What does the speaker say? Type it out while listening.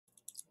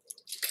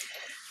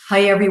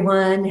Hi,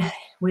 everyone.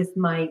 With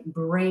my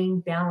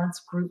brain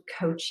balance group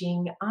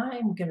coaching,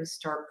 I'm going to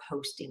start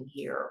posting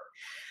here.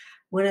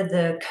 One of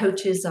the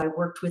coaches I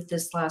worked with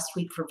this last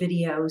week for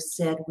video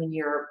said when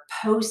you're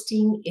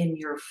posting in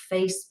your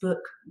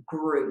Facebook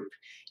group,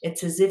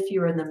 it's as if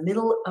you're in the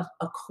middle of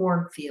a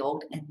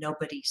cornfield and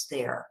nobody's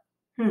there.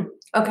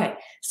 Okay,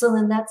 so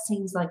then that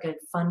seems like a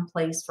fun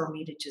place for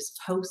me to just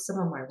post some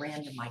of my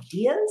random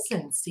ideas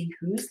and see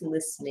who's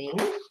listening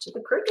to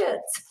the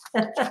crickets.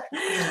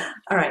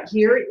 All right,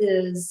 here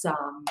is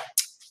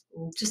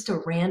just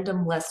a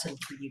random lesson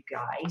for you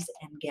guys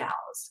and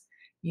gals.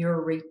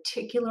 Your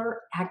reticular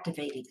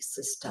activating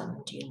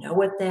system. Do you know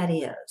what that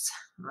is?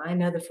 I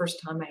know the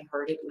first time I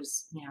heard it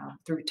was,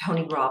 through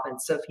Tony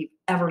Robbins. So if you've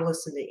ever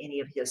listened to any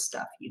of his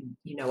stuff,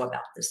 you know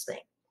about this thing.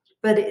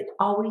 But it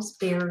always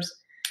bears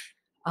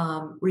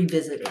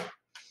revisiting.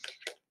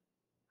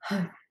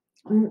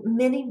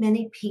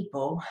 Many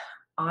people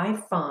I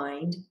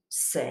find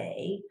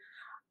say,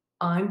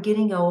 I'm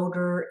getting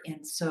older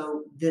and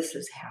so this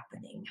is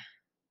happening.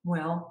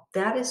 Well,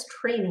 that is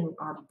training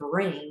our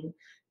brain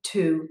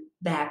to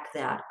back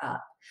that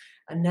up.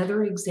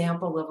 Another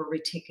example of a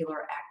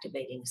reticular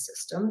activating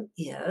system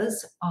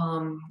is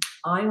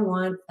I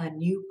want a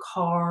new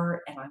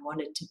car and I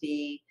want it to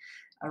be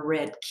a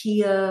red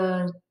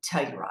Kia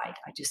Telluride.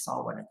 I just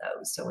saw one of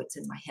those, so it's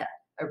in my head.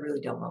 I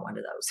really don't want one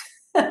of those.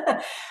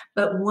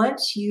 But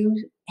once you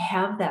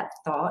have that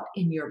thought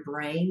in your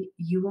brain,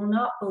 you will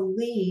not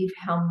believe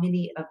how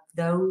many of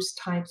those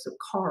types of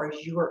cars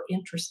you are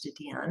interested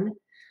in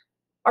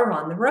are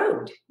on the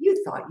road.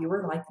 You thought you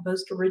were like the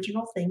most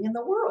original thing in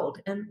the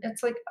world. And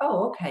it's like,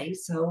 oh, okay,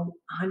 so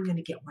I'm going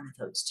to get one of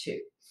those too.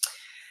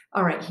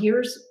 All right,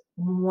 here's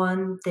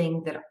one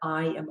thing that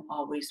I am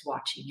always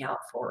watching out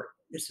for.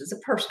 This is a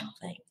personal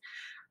thing.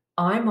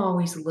 I'm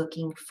always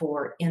looking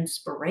for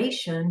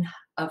inspiration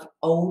of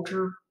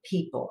older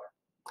people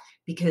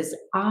because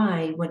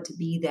I want to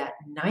be that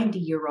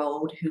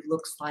 90-year-old who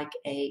looks like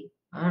I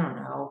don't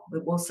know,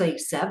 we'll say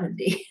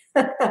 70.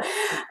 But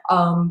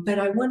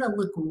I want to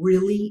look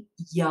really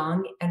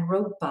young and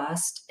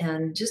robust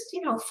and just,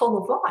 full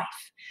of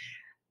life.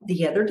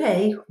 The other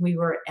day, we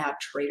were at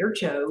Trader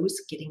Joe's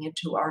getting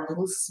into our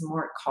little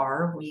smart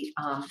car. We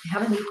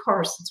have a new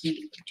car since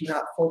we do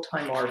not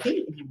full-time RV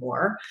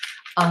anymore.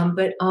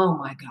 But oh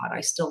my God,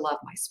 I still love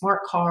my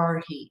smart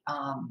car. He,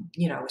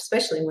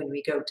 especially when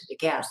we go to the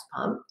gas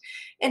pump,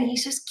 and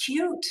he's just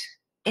cute.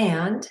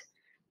 And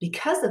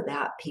because of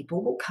that,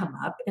 people will come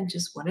up and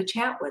just want to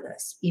chat with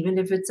us, even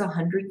if it's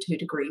 102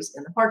 degrees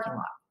in the parking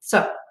lot.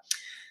 So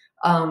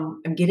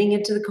I'm getting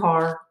into the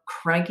car,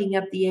 cranking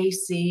up the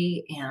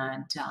AC,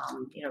 and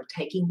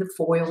taking the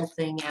foil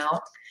thing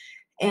out.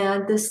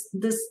 And this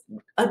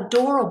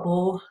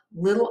adorable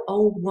little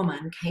old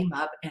woman came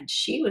up, and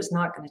she was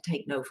not going to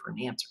take no for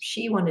an answer.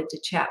 She wanted to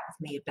chat with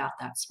me about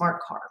that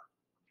smart car.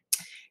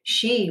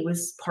 She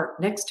was parked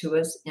next to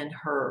us in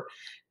her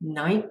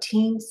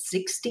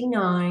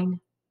 1969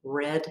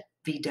 red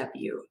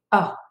VW.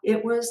 Oh,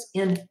 it was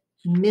in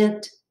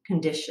mint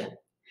condition.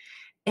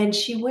 And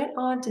she went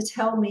on to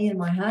tell me and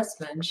my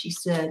husband, she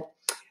said,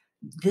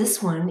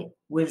 this one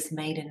was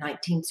made in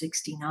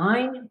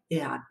 1969.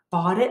 Yeah, I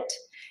bought it.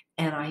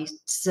 And I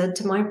said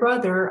to my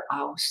brother,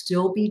 I'll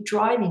still be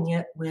driving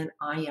it when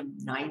I am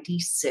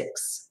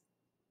 96.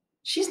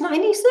 She's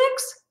 96?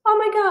 Oh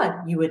my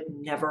God, you would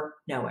never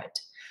know it.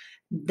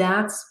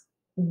 That's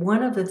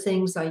one of the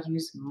things I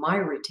use my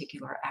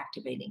reticular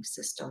activating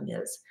system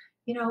is,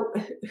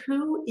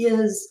 who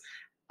is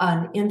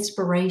an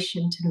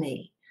inspiration to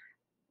me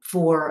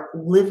for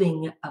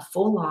living a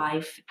full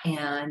life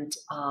and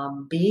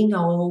being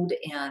old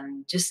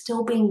and just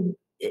still being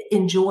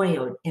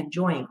enjoying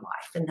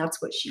life. And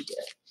that's what she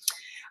did.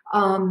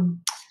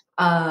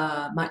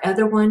 My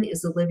other one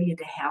is Olivia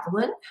de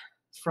Havilland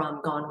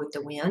from Gone with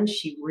the Wind.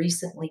 She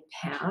recently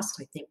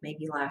passed, I think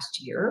maybe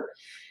last year.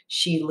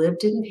 She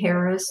lived in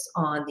Paris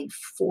on the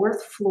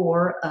fourth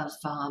floor of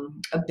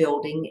a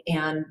building,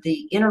 and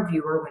the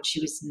interviewer, when she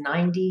was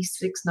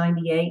 96,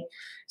 98,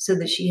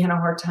 said that she had a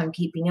hard time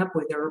keeping up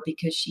with her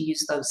because she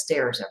used those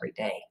stairs every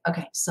day.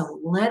 Okay, so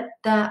let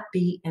that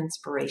be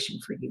inspiration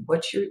for you.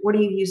 What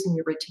are you using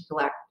your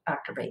reticular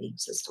activating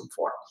system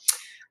for?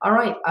 All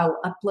right, I'll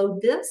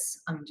upload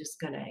this. I'm just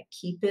going to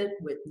keep it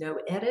with no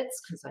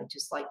edits because I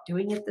just like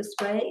doing it this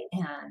way.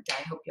 And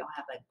I hope y'all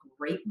have a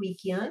great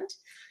weekend,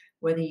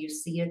 whether you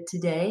see it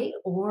today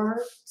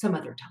or some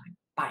other time.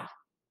 Bye.